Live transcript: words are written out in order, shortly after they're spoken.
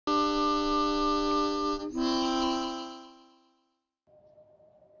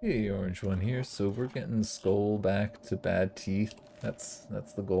Hey, orange one here. So we're getting Skull back to bad teeth. That's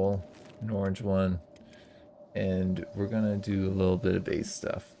the goal. An orange one, and we're gonna do a little bit of base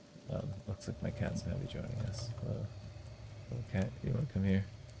stuff. Looks like my cat's gonna be joining us. Hello, hello cat. You wanna come here?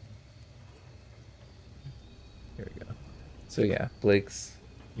 Here we go. So yeah, Blake's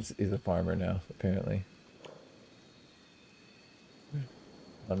he's a farmer now apparently. I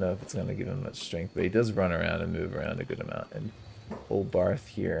don't know if it's gonna give him much strength, but he does run around and move around a good amount. And old Barth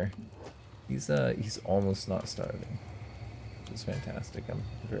here, he's almost not starving, which is fantastic. I'm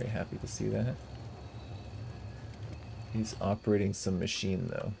very happy to see that. He's operating some machine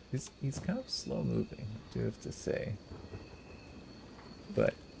though. He's kind of slow moving, I do have to say.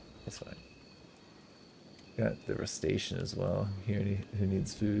 But it's fine. Got the Rustation as well here who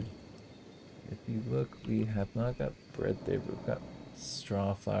needs food. If you look, we have not got bread there, but we've got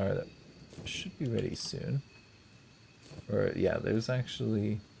straw flour that should be ready soon. Or yeah, there's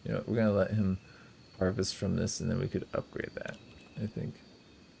actually, we're gonna let him harvest from this and then we could upgrade that, I think.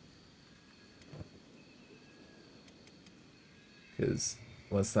 Because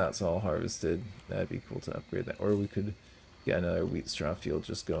once that's all harvested, that'd be cool to upgrade that. Or we could get another wheat straw field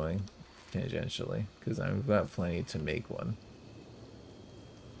just going tangentially, because I've got plenty to make one.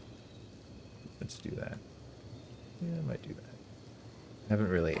 Let's do that. Yeah, I might do that. I haven't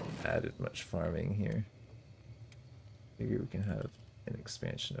really added much farming here. Maybe we can have an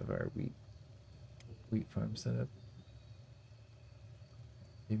expansion of our wheat farm setup.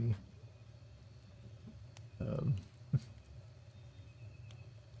 Maybe. Can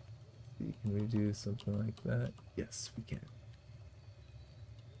we do something like that? Yes, we can.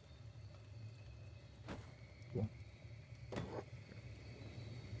 Cool.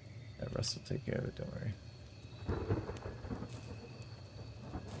 Yeah, Russ will take care of it, don't worry.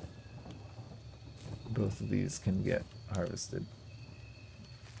 Both of these can get harvested.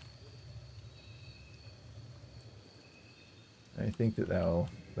 I think that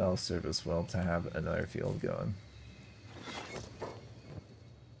that'll serve us well to have another field going.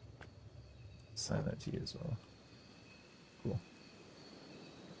 Assign that to you as well. Cool.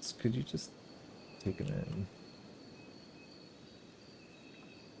 So could you just take them in?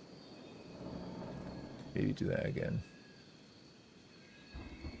 Maybe do that again.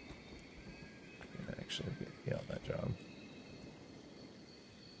 Actually get on that job.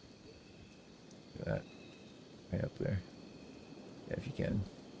 Do that. Right up there. Yeah, if you can.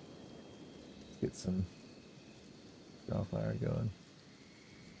 Let's get some straw flour going.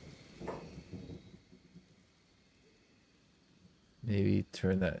 Maybe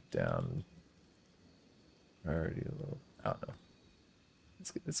turn that down priority a little. I don't know.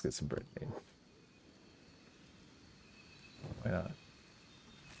 Let's get some bread made. Why not?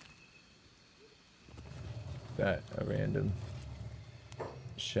 Got a random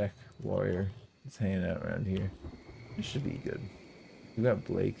Shek warrior that's hanging out around here. This should be good. We got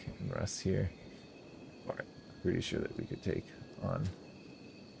Blake and Russ here. Alright, pretty sure that we could take on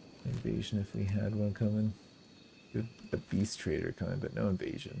invasion if we had one coming. Good, a beast trader coming, but no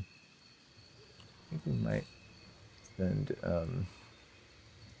invasion. I think we might send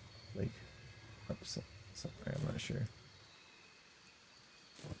like up somewhere, I'm not sure.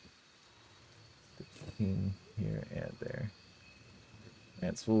 Here and there.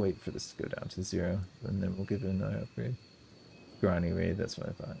 And so we'll wait for this to go down to 0, and then we'll give it another upgrade. Granny raid, that's what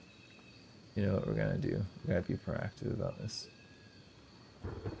I thought. You know what we're gonna do? We gotta be proactive about this.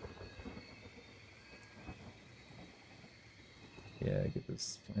 Yeah, get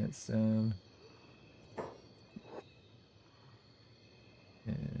those plants down.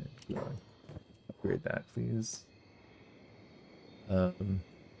 And upgrade that, please.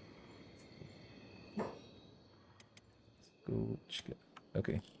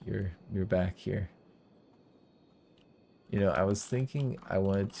 Okay, you're back here. You know, I was thinking I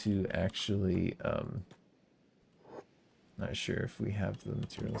wanted to actually not sure if we have the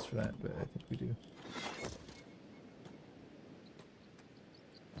materials for that, but I think we do.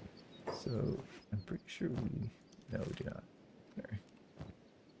 So I'm pretty sure no, we do not. Sorry.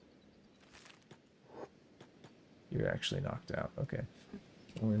 You're actually knocked out. Okay.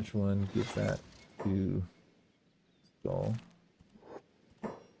 Orange one, give that to Skull.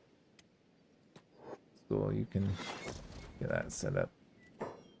 Skull, you can get that set up.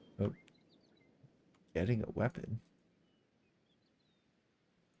 Oh. Getting a weapon.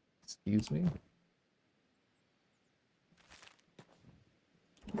 Excuse me?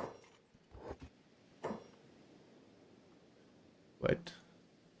 What?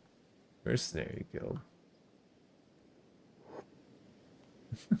 Mercenary guild.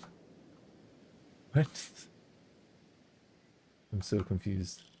 What? I'm so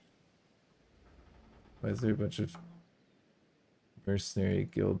confused. Why is there a bunch of mercenary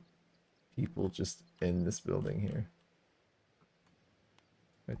guild people just in this building here?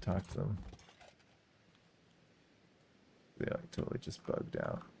 I talk to them. They like totally just bugged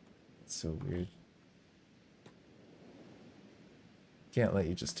out. It's so weird. Can't let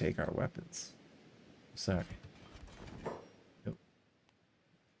you just take our weapons. Sorry. Nope.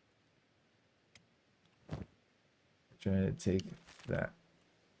 Trying to take that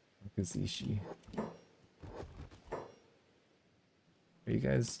Okazishi. Are you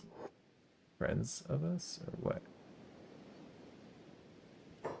guys friends of us or what?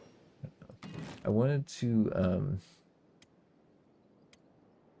 I wanted to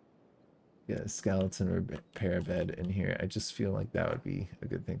get a skeleton repair bed in here. I just feel like that would be a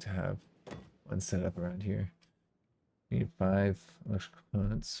good thing to have one set up around here. We need 5 electrical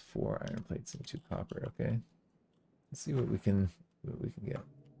components, 4 iron plates, and 2 copper. Okay. Let's see what we can get.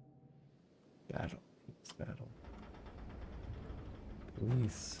 Battle. Battle.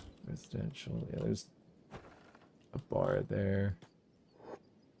 Police. Residential. Yeah, there's a bar there.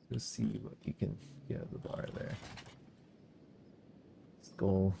 Let's see what you can get at the bar there.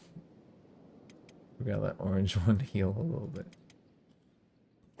 Skull. We got that orange one to heal a little bit.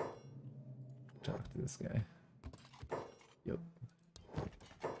 Talk to this guy. Yep.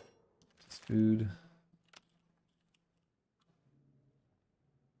 Just food.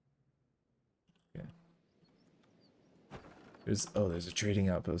 Okay. There's a trading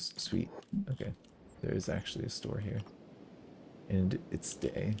outpost. Sweet. Okay. There is actually a store here. And it's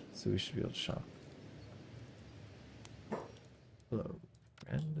day, so we should be able to shop. Hello,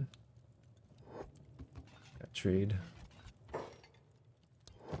 friend. Got trade.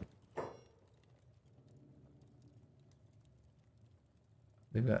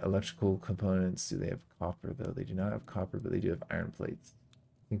 They've got electrical components. Do they have copper though? They do not have copper, but they do have iron plates.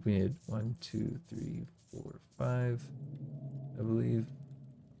 I think we need 1, 2, 3, 4, 5, I believe.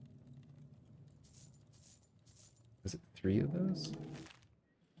 Was it 3 of those?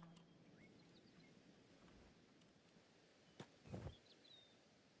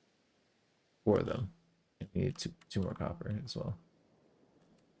 Four of them. And we need two more copper as well.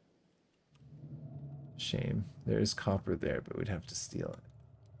 Shame. There is copper there, but we'd have to steal it.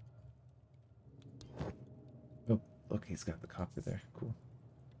 Oh, look, he's got the copper there. Cool.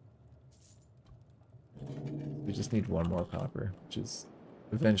 We just need 1 more copper, which is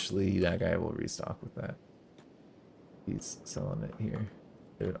eventually that guy will restock with that. He's selling it here.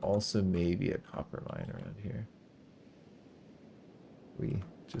 There also may be a copper mine around here. We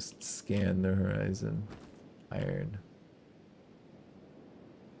just scan the horizon. Iron.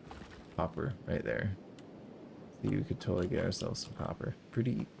 Copper right there. See, we could totally get ourselves some copper.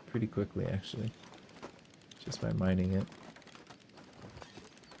 Pretty quickly actually. Just by mining it.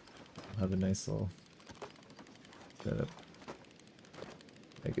 We'll have a nice little setup.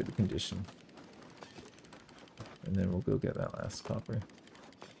 Make it a condition. And then we'll go get that last copper.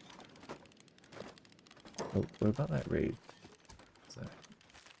 Oh, what about that raid? What's that?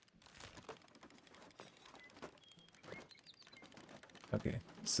 Okay,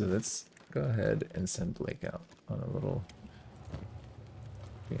 so let's go ahead and send Blake out on a little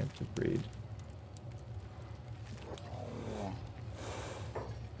preemptive raid.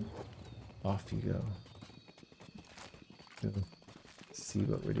 Off you go. Go see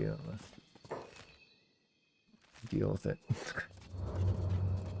what we're dealing with. Deal with it.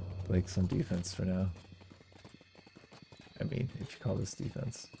 Blake's on defense for now. I mean, if you call this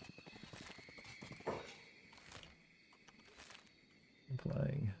defense.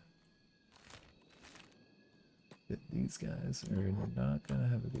 Implying that these guys are not gonna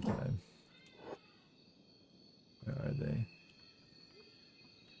have a good time. Where are they?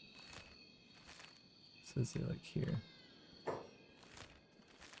 It says they're like here.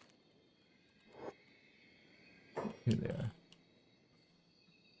 Here they are.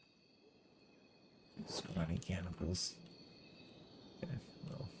 Scrawny cannibals. Okay,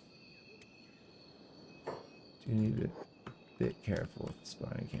 well. Do need to be a bit careful with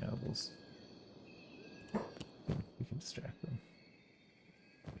scrawny cannibals. We can distract them.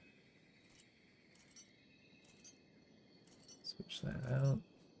 Switch that out.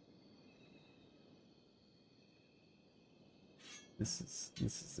 This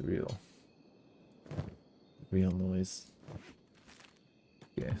is the real noise.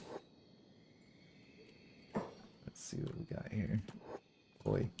 Okay. Let's see what we got here.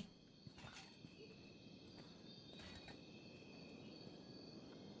 Boy.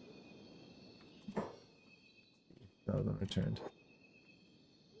 None of them returned.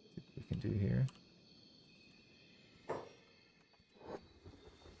 See what we can do here.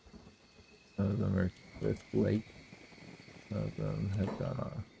 None of them are with Blake. Some of them have gone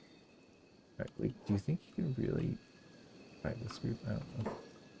off. Right, Blake, do you think you can really fight this group? I don't know.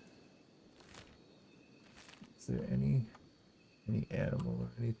 Is there any animal or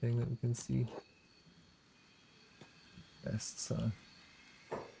anything that we can see? Nests,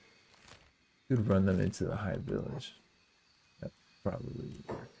 could run them into the Hive Village. That probably would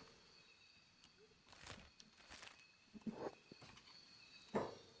work.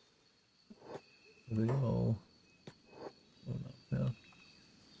 Are they all? Oh no, no.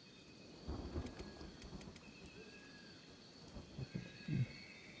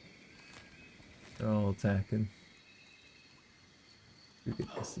 They're all attacking. You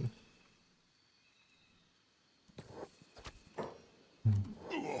get to see.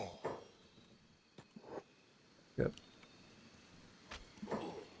 Yep.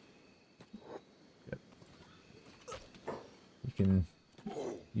 Yep. You can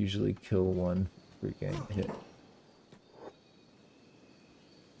usually kill one for getting hit.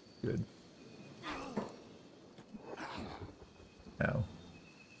 Good. Ow.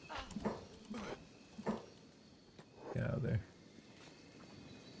 Get out of there.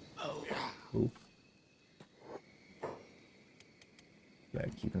 Oop. Yeah,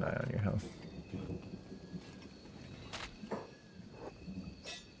 keep an eye on your health.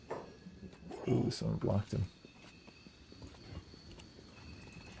 Ooh, someone blocked him.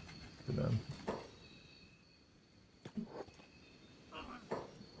 For them.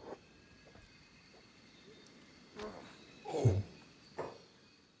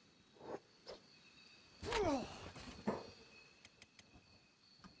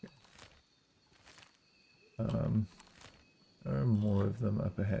 There are more of them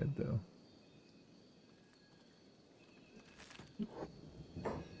up ahead, though.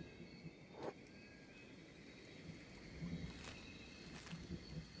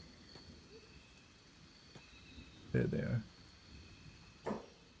 There they are. I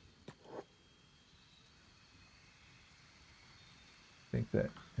think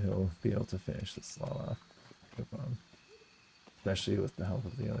that he'll be able to finish this slaw off. No problem. Especially with the help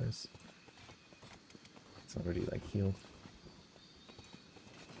of the others. It's already like healed.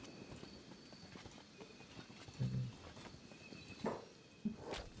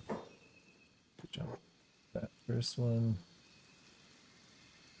 Good job. That first one.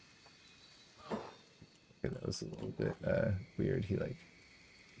 Okay, that was a little bit weird. He like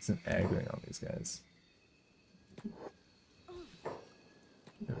isn't aggroing on these guys.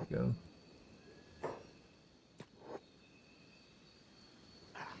 There we go.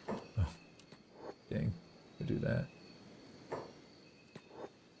 Oh, dang. I'll do that.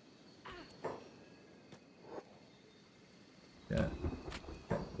 Yeah.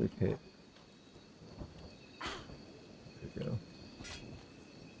 That quick hit. There we go.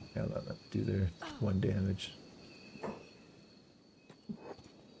 Yeah, let them do their 1 damage.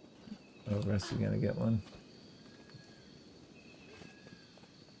 Oh, Russ, you gonna get one?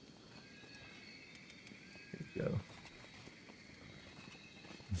 There you go.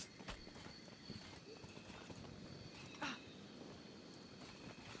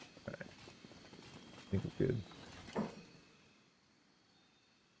 Alright. I think we're good.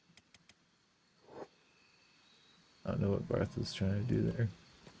 I don't know what Barth was trying to do there.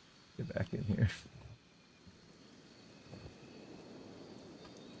 Get back in here.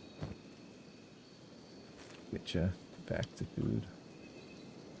 Get ya back to food.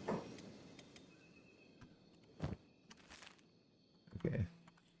 Okay.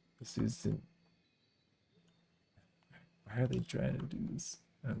 This isn't. Why are they trying to do this?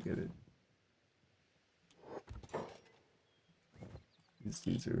 I don't get it. These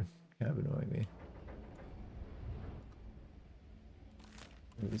dudes are kind of annoying me.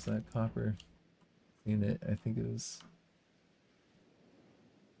 Where was that copper? Seen it. I think it was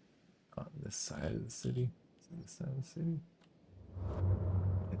on this side of the city. This side of the city.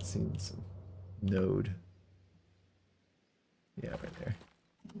 I'd seen some node. Yeah, right there.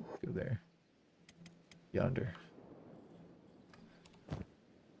 Go there. Yonder. Oh,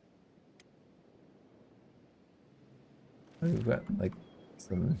 we've got like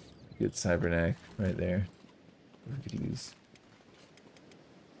some good cybernetic right there we could use.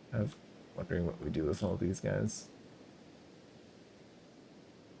 I'm wondering what we do with all these guys.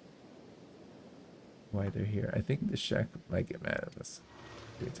 Why they're here. I think the Shek might get mad at us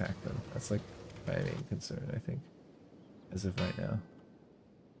if we attack them. That's like my main concern, I think, as of right now.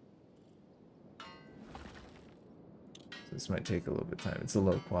 So this might take a little bit of time. It's a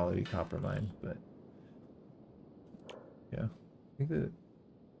low quality copper mine, but yeah. I think that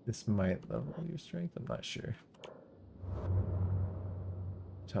this might level your strength. I'm not sure.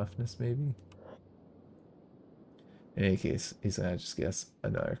 Toughness, maybe? In any case, he's gonna just guess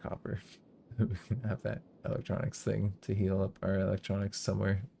another copper. We can have that electronics thing to heal up our electronics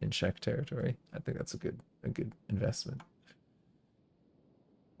somewhere in Shek territory. I think that's a good investment.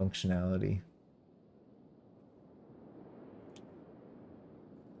 Functionality.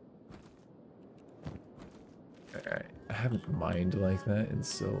 Alright, I haven't mined like that in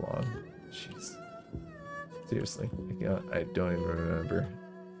so long. Jeez. Seriously, like, I don't even remember.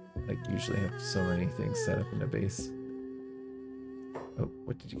 Like, usually have so many things set up in a base. Oh,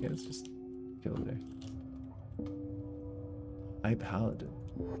 what did you guys just kill there? I paladin.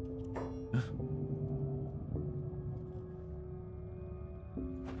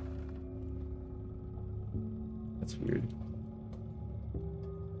 That's weird.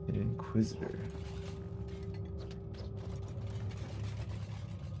 An inquisitor.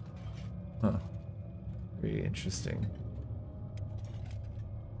 Huh. Very interesting.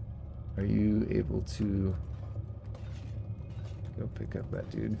 Are you able to go pick up that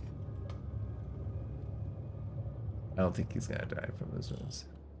dude? I don't think he's gonna die from those wounds.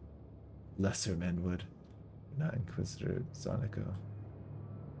 Lesser men would. Not Inquisitor Zonico.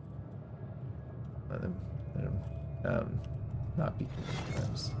 Let him not be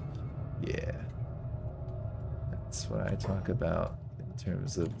times. Yeah. That's what I talk about in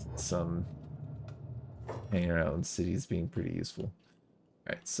terms of some hanging around cities being pretty useful.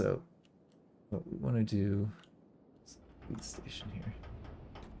 Alright, so what we want to do is police station here.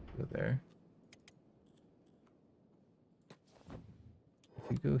 Go there.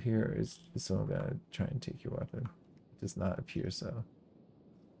 If you go here, is someone gonna try and take your weapon? It does not appear so.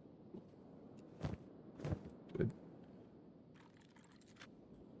 Good.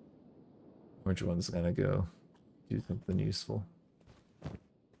 Which one's gonna go do something useful?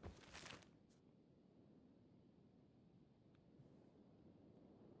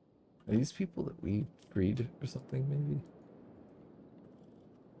 Are these people that we freed or something, maybe?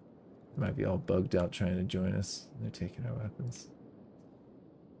 They might be all bugged out trying to join us. They're taking our weapons.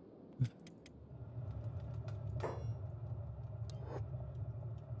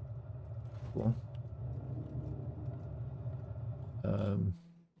 Cool.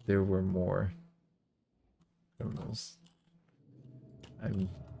 There were more criminals.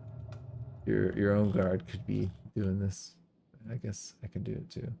 Your own guard could be doing this. I guess I can do it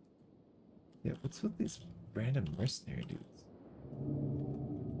too. Yeah, what's with these random mercenary dudes?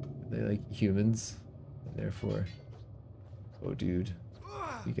 Are they like humans? And therefore, oh dude,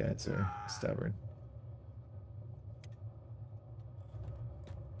 you guys are stubborn.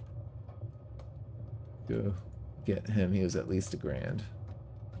 Go get him, he was at least $1,000.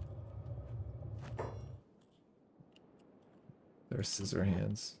 They're scissor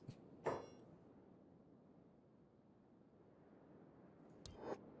hands.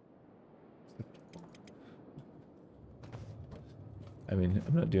 I mean,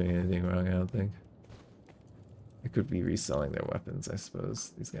 I'm not doing anything wrong, I don't think. I could be reselling their weapons, I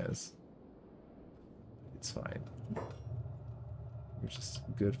suppose, these guys. It's fine. We're just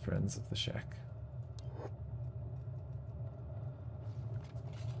good friends of the Shek.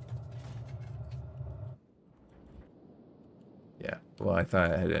 Yeah, well, I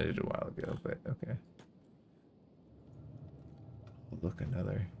thought I had ended a while ago, but okay. Oh, look,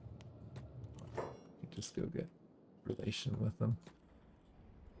 another. Just go get relation with them.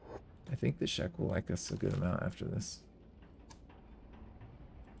 I think the Shek will like us a good amount after this.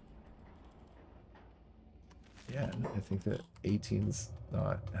 Yeah, I think that 18's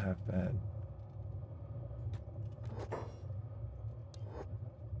not half bad.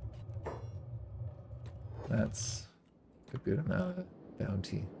 That's a good amount of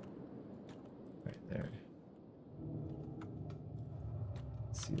bounty right there.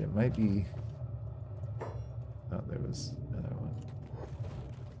 Let's see, there might be... Oh, there was another one.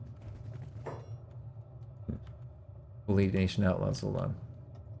 Holy Nation Outlaws, hold on.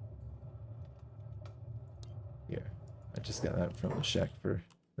 Here. I just got that from the Shek for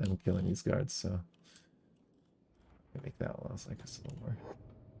them killing these guards, so... I can make the Outlaws like us a little more.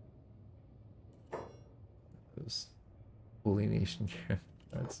 Those Holy Nation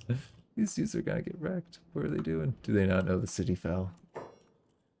guards. These dudes are gonna get wrecked. What are they doing? Do they not know the city fell?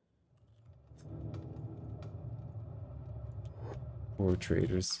 Poor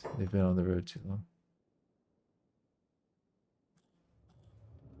traders. They've been on the road too long.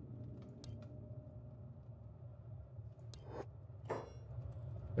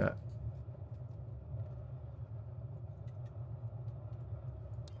 Got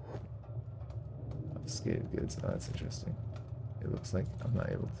obfuscated goods. Oh, that's interesting. It looks like I'm not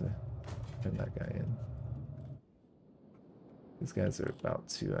able to turn that guy in. These guys are about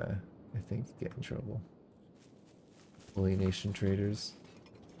to, I think, get in trouble. Holy Nation traders.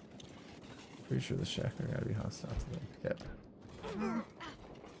 Pretty sure the Shek are gonna be hostile to them. Yep.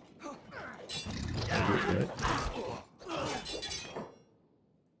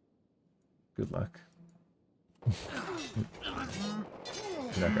 Good luck.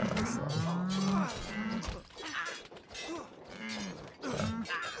 You're not gonna last long.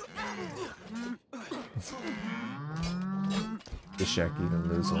 The Shek even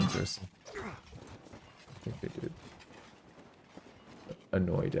lose one person. I think they did.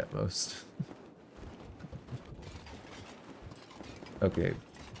 Annoyed at most. Okay,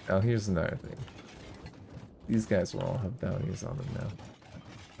 now here's another thing. These guys will all have bounties on them now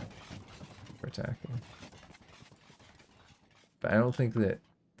for attacking. But I don't think that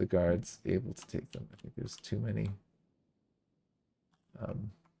the guard's able to take them. I think there's too many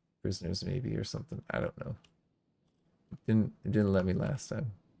prisoners maybe or something. I don't know. It didn't let me last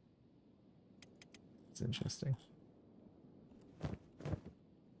time. It's interesting.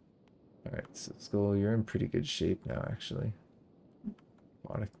 Alright, so Skull, you're in pretty good shape now actually.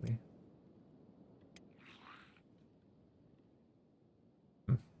 Aquatically.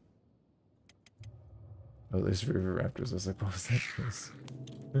 Oh, there's river raptors. I was like, what was that place?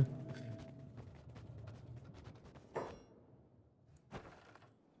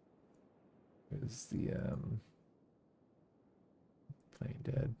 There's the playing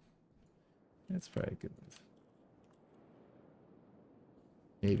dead. That's probably a good move.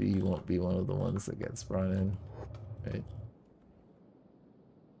 Maybe you won't be one of the ones that gets brought in, right?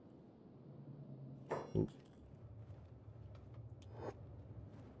 Ooh.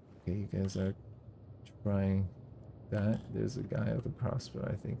 Okay, you guys are trying that. There's a guy with a crossbow,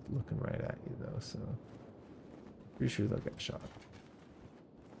 I think, looking right at you though, so pretty sure they'll get shot.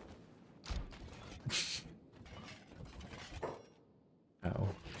 Ow.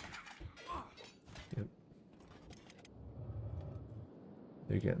 Yep.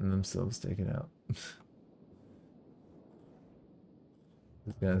 They're getting themselves taken out. I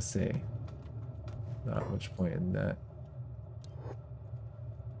was gonna say, not much point in that.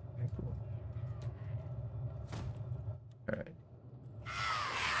 Okay, cool. Alright.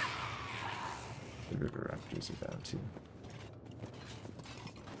 The river raptors are down too.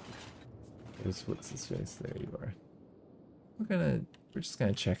 There's what's his face, there you are. We're just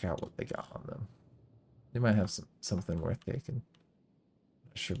gonna check out what they got on them. They might have something worth taking.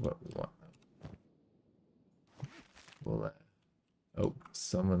 Not sure what we want though. We'll oh,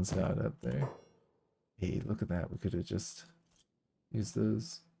 someone's got it up there. Hey, look at that. We could have just used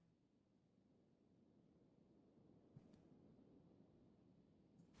those.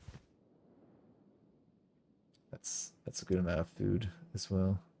 That's a good amount of food as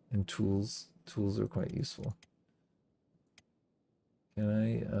well. And tools. Tools are quite useful. Can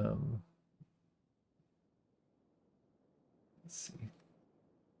I let's see.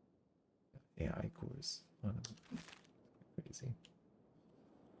 AI cores on them. Crazy.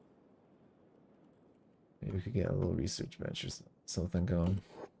 Maybe we could get a little research bench or something going.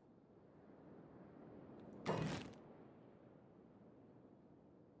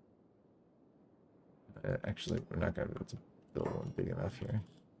 Actually, we're not going to be able to build one big enough here.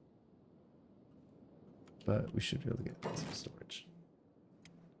 But we should be able to get some storage.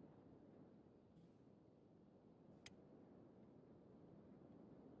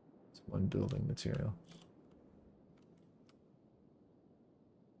 It's one building material.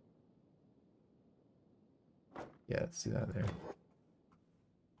 Yeah, see that there.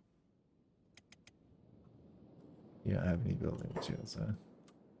 You don't have any building materials, huh?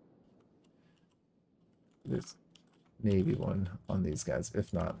 There's maybe one on these guys.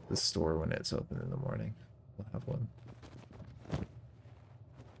 If not, the store when it's open in the morning. We'll have one.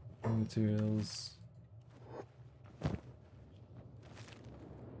 Materials.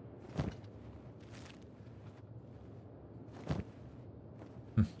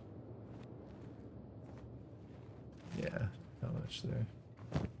 Yeah, how much there?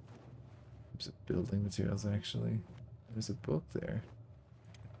 There's building materials actually. There's a book there.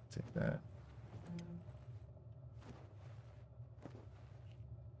 Take that.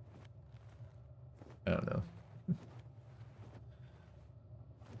 I don't know.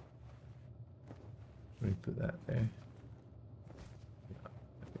 Let me put that there.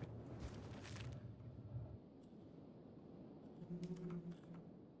 Okay.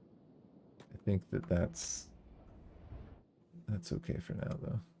 I think that's okay for now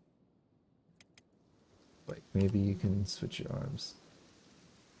though. Like maybe you can switch your arms.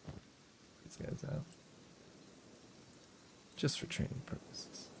 These guys out. Just for training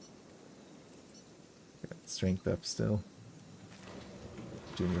purposes. Got strength up still.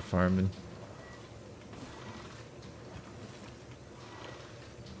 Doing your farming.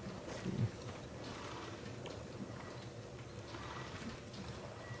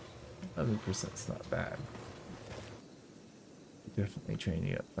 11%'s not bad. Definitely train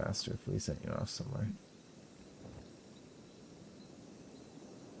you up faster if we sent you off somewhere.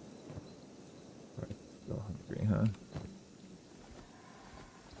 Right, still hungry, huh?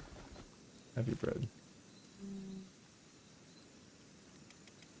 Have your bread.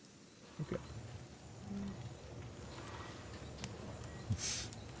 Okay.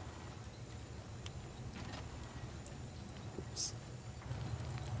 Oops.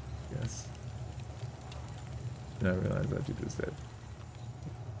 Yes. Did not realize that dude was dead.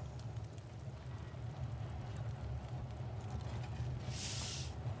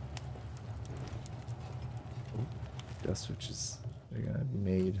 Dust switches, they're gonna be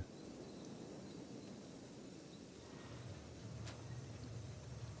made.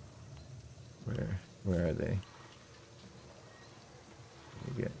 Where are they?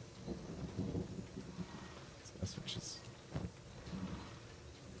 Let me get dust switches.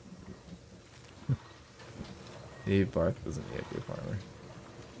 Dave Barth wasn't the good farmer.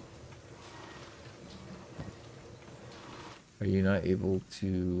 Are you not able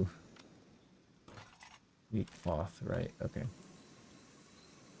to meet cloth, right? Okay.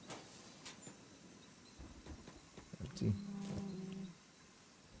 Empty.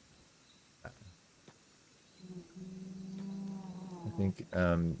 I think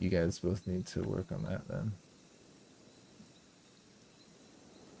you guys both need to work on that then.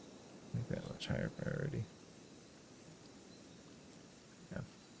 Make that much higher priority. Yeah.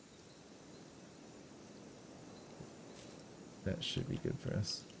 That should be good for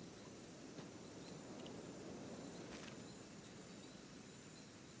us.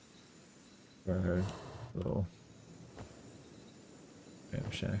 For our little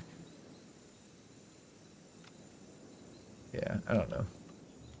ram shack. Yeah, I don't know.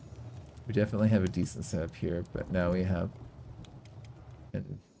 We definitely have a decent setup here, but now we have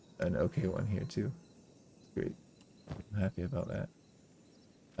an okay one here too. Great. I'm happy about that.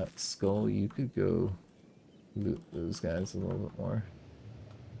 Skull, you could go loot those guys a little bit more.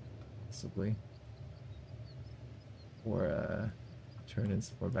 Possibly. Or turn in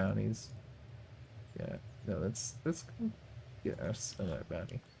some more bounties. Yeah, no, let's get us another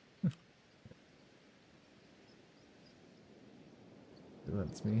bounty.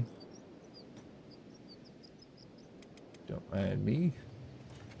 That's me. Don't mind me.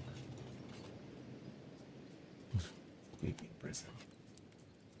 Baby in prison.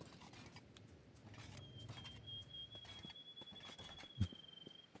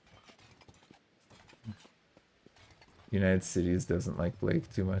 United Cities doesn't like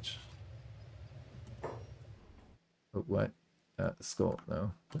Blake too much. But what? Skull,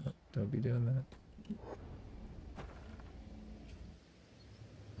 no. Don't be doing that.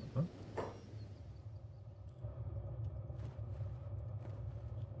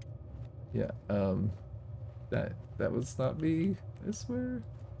 Yeah, that was not me, I swear.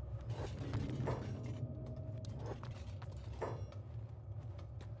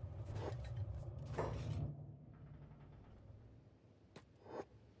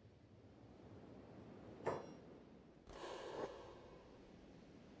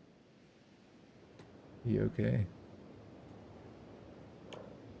 You okay?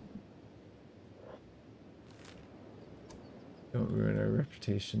 Don't ruin our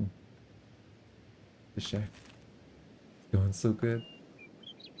reputation. The shack. It's going so good.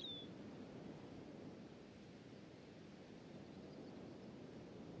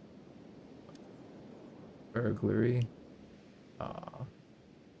 Burglary. Aw.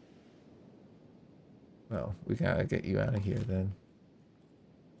 Well, we gotta get you out of here then.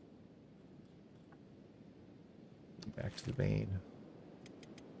 Back to the vein.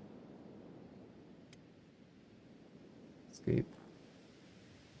 Escape.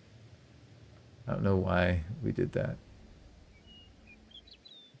 I don't know why we did that.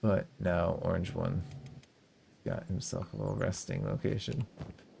 But now Orange One got himself a little resting location.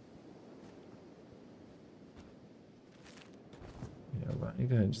 You know, why don't you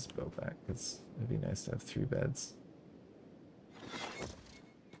go ahead and just go back? Because it'd be nice to have 3 beds.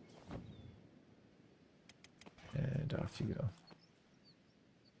 And off you go.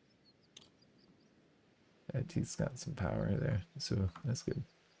 He's got some power there, so that's good.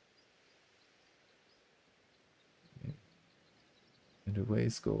 And away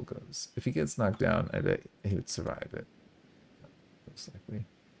Skull goes. If he gets knocked down, I bet he would survive it. Most likely.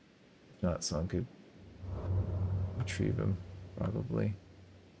 If not, someone could retrieve him, probably.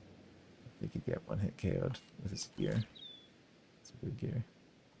 I think he'd get 1-hit KO'd with his gear. It's a good gear.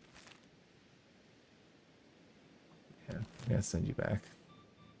 Yeah, I'm gonna send you back.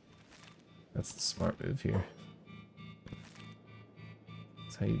 That's the smart move here.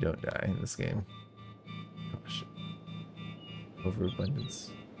 That's how you don't die in this game. Caution. Overabundance.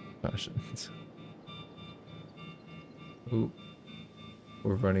 Caution. Ooh.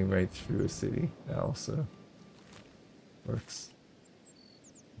 We're running right through a city. That also works.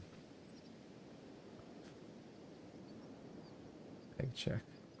 Bag check.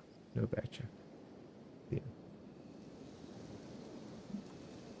 No bag check. Yeah.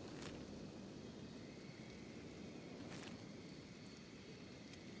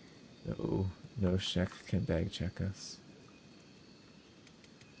 No Shek can bag check us.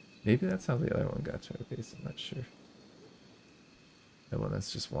 Maybe that's how the other one got to our base, I'm not sure. The one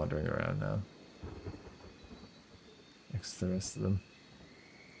that's just wandering around now. Next to the rest of them.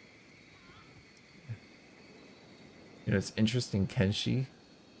 You know, it's interesting, Kenshi,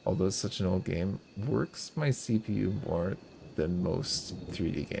 although it's such an old game, works my CPU more than most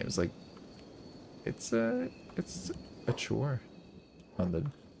 3D games. Like, it's a chore on the,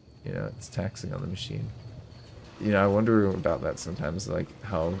 you know, it's taxing on the machine. You know, I wonder about that sometimes, like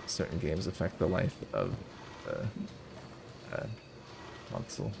how certain games affect the life of the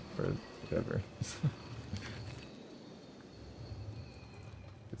console or whatever.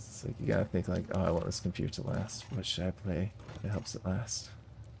 It's like you gotta think like, oh, I want this computer to last. What should I play that helps it last?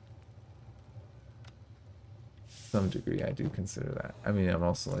 To some degree, I do consider that. I mean, I'm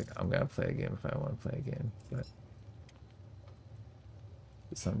also like, I'm gonna play a game if I want to play a game, but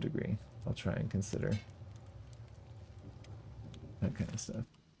to some degree, I'll try and consider that kind of stuff.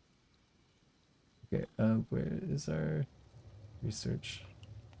 Okay, where is our research?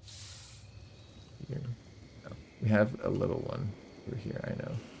 Here. Oh, we have a little one over here, I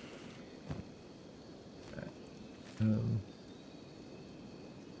know.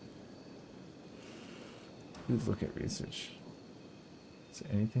 Please look at research. Is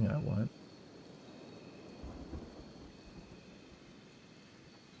there anything I want?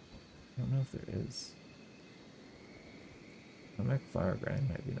 I don't know if there is. Comic flower grind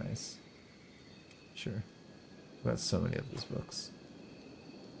might be nice. Sure. We've got so many of those books.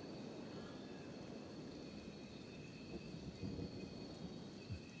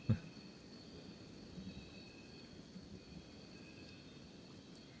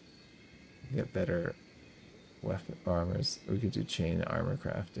 Get better weapon armors. We could do chain armor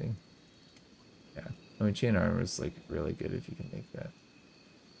crafting. Yeah. I mean, chain armor is like really good if you can make that.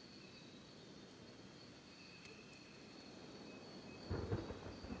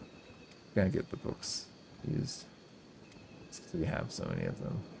 Gotta get the books used. Because we have so many of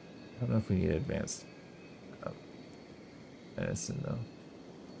them. I don't know if we need advanced medicine though.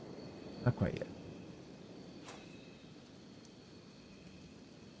 Not quite yet.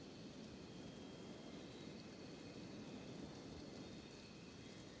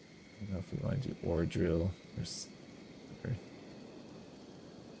 I don't know if we want to do ore drill or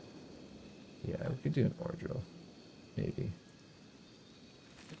yeah, we could do an ore drill. Maybe.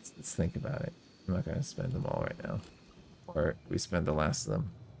 Let's think about it. I'm not gonna spend them all right now. Or we spend the last of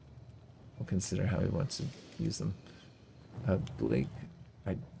them. We'll consider how we want to use them. Blake,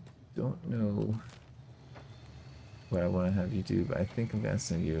 I don't know what I want to have you do, but I think I'm gonna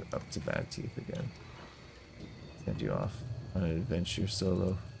send you up to Bad Teeth again. Send you off on an adventure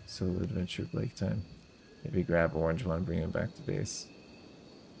solo adventure Blake time. Maybe grab Orange One, bring him back to base.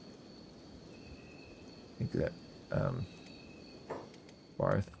 I think that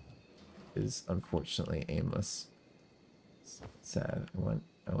Barth is unfortunately aimless. It's sad. I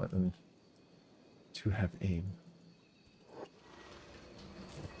want them to have aim.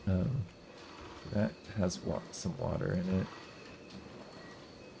 That has some water in it.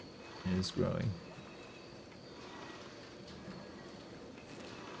 It is growing.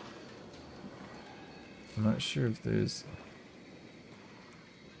 I'm not sure if there's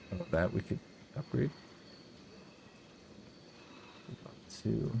that we could upgrade.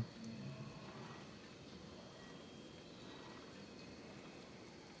 Two.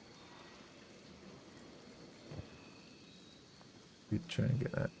 We try and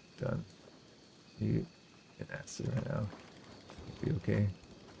get that done. You get acid right now. Be okay.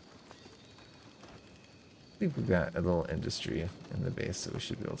 I think we've got a little industry in the base, so we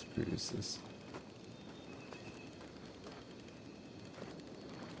should be able to produce this.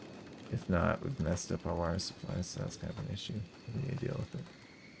 If not, we've messed up our water supplies, so that's kind of an issue. We need to deal with it.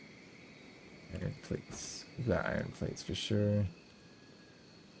 Iron plates. We've got iron plates for sure.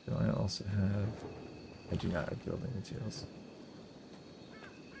 Do I also have... I do not have building materials.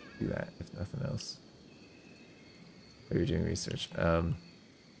 Do that, if nothing else. Oh, you're doing research.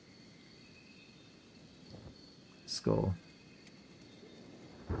 Skull.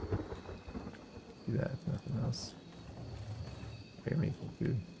 Do that, if nothing else. We're making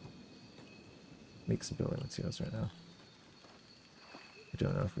food. Make some building materials right now. I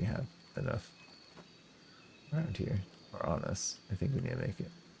don't know if we have enough around here or on us. I think we need to make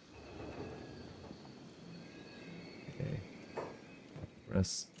it. Okay.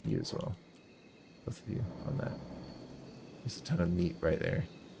 Rest you as well. Both of you on that. There's a ton of meat right there.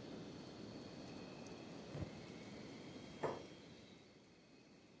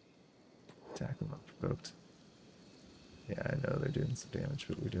 Attack them unprovoked. Yeah, I know they're doing some damage,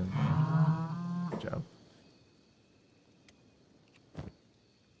 but we're doing good job.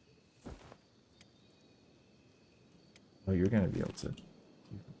 Oh, you're gonna be able to do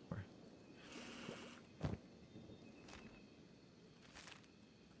more.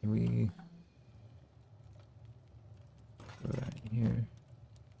 Can we throw that in here?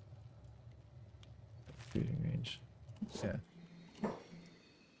 Shooting range. Yeah.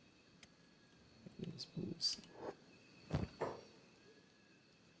 These blues.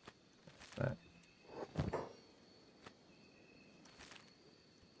 That.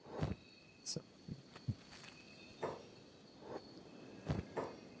 So.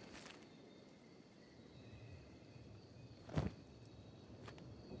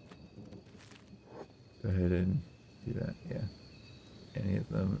 Go ahead and do that, yeah. Any of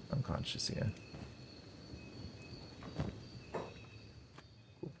them unconscious, yeah.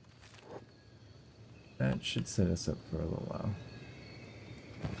 Cool. That should set us up for a little while.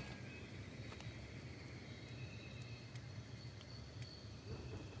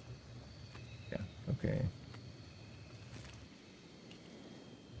 Yeah, okay.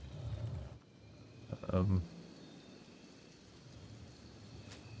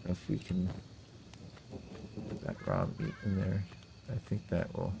 If we can put that raw meat in there, I think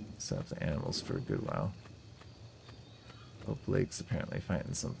that will set up the animals for a good while. Oh, Blake's apparently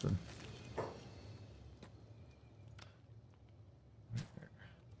fighting something.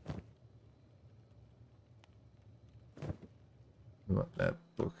 We want that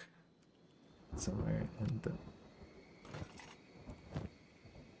book somewhere in the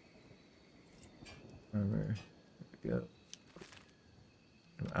armor. There we go.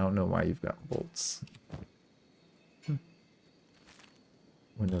 I don't know why you've got bolts.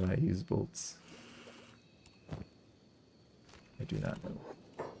 When did I use bolts? I do not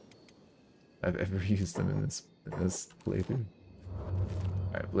know. I've ever used them in this playthrough.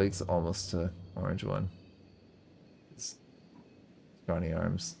 Alright, Blake's almost to orange one. His scrawny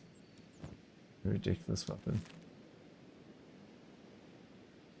arms. A ridiculous weapon.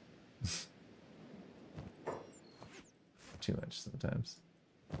 Too much sometimes.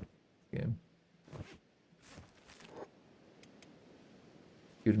 Game.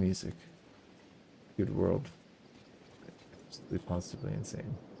 Good music. Good world. Absolutely positively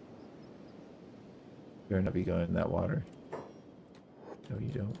insane. Better not be going in that water. No,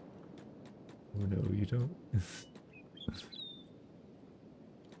 you don't. Oh, no, you don't.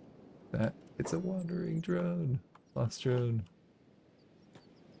 It's a wandering drone. Lost drone.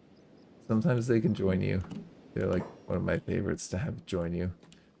 Sometimes they can join you. They're like one of my favorites to have join you.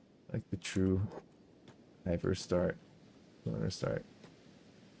 Like the true hyper start, loner start.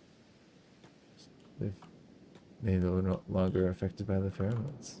 They're no longer affected by the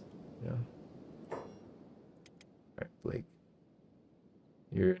pheromones. Yeah. Alright, Blake.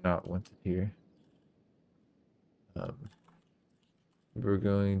 You're not wanted here. We're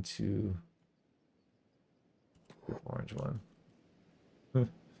going to the orange one.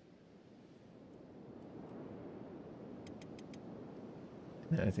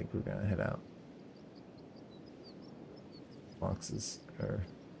 And I think we're gonna head out. Foxes or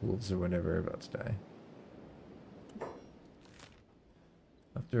wolves or whatever are about to die.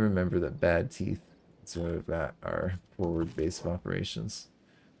 I have to remember that bad teeth sort of got our forward base of operations.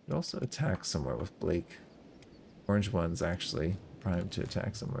 It also attacks somewhere with Blake. Orange one's actually primed to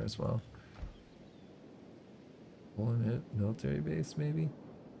attack somewhere as well. Pulling it, military base maybe?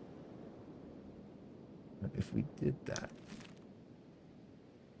 But if we did that,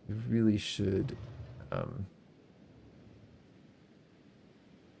 we really should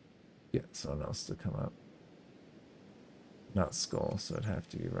get someone else to come up. Not Skull, so it'd have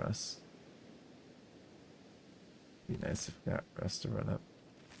to be Russ. Be nice if we got Russ to run up.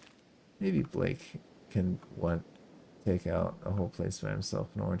 Maybe Blake can take out a whole place by himself,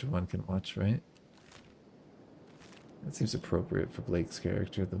 and Orange One can watch, right? That seems appropriate for Blake's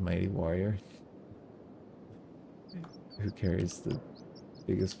character, the mighty warrior, who carries the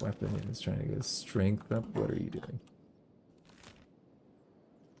biggest weapon and is trying to get his strength up. What are you doing?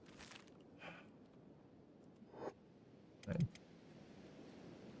 I'm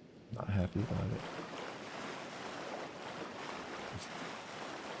not happy about it.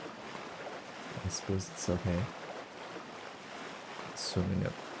 suppose it's okay. Swimming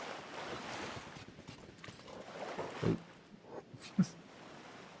up. Oh.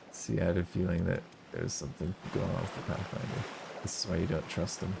 See, I had a feeling that there's something going on with the Pathfinder. This is why you don't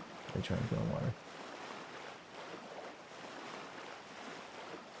trust them. They try and go in water.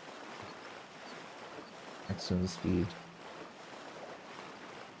 Maximum speed.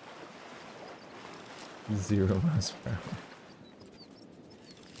 0 miles per hour.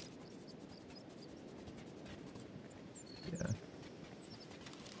 Yeah.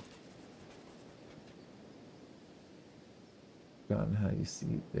 Forgotten how you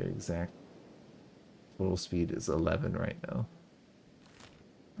see their exact total speed is 11 right now.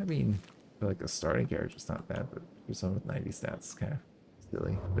 I mean, for like a starting character, it's not bad, but for someone with 90 stats, it's kind of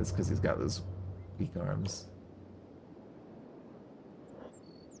silly. But it's because he's got those weak arms.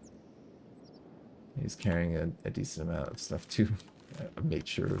 He's carrying a decent amount of stuff too. I made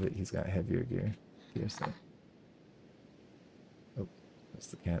sure of it. He's got heavier gear set. Oh, that's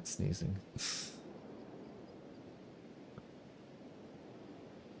the cat sneezing.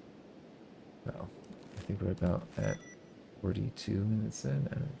 Well, I think we're about at 42 minutes in,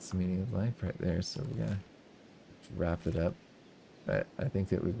 and it's meaning of life right there. So we gotta wrap it up. But I think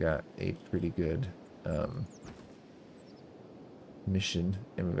that we've got a pretty good mission,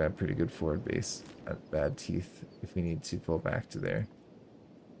 and we've got a pretty good forward base at Bad Teeth if we need to pull back to there.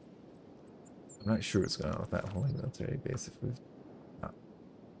 I'm not sure what's going on with that holy military base, if we've not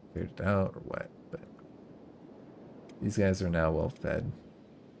figured it out or what, but these guys are now well fed.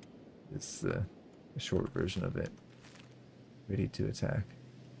 It's the short version of it. Ready to attack.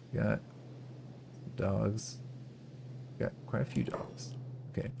 We got dogs. We got quite a few dogs.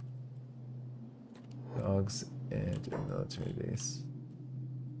 Okay. Dogs and a military base.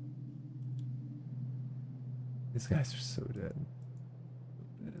 These guys are so dead.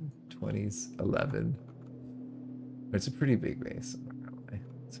 20s, 11. It's a pretty big base, I'm not gonna lie.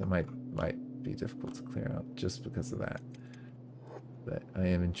 So it might be difficult to clear out just because of that. But I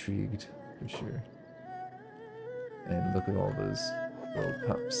am intrigued for sure. And look at all those little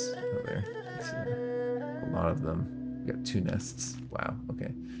pups out there. A lot of them. We got 2 nests. Wow,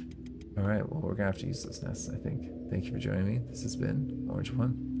 okay. Alright, well, we're gonna have to use those nests, I think. Thank you for joining me. This has been Orange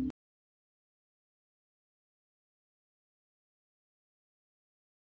One.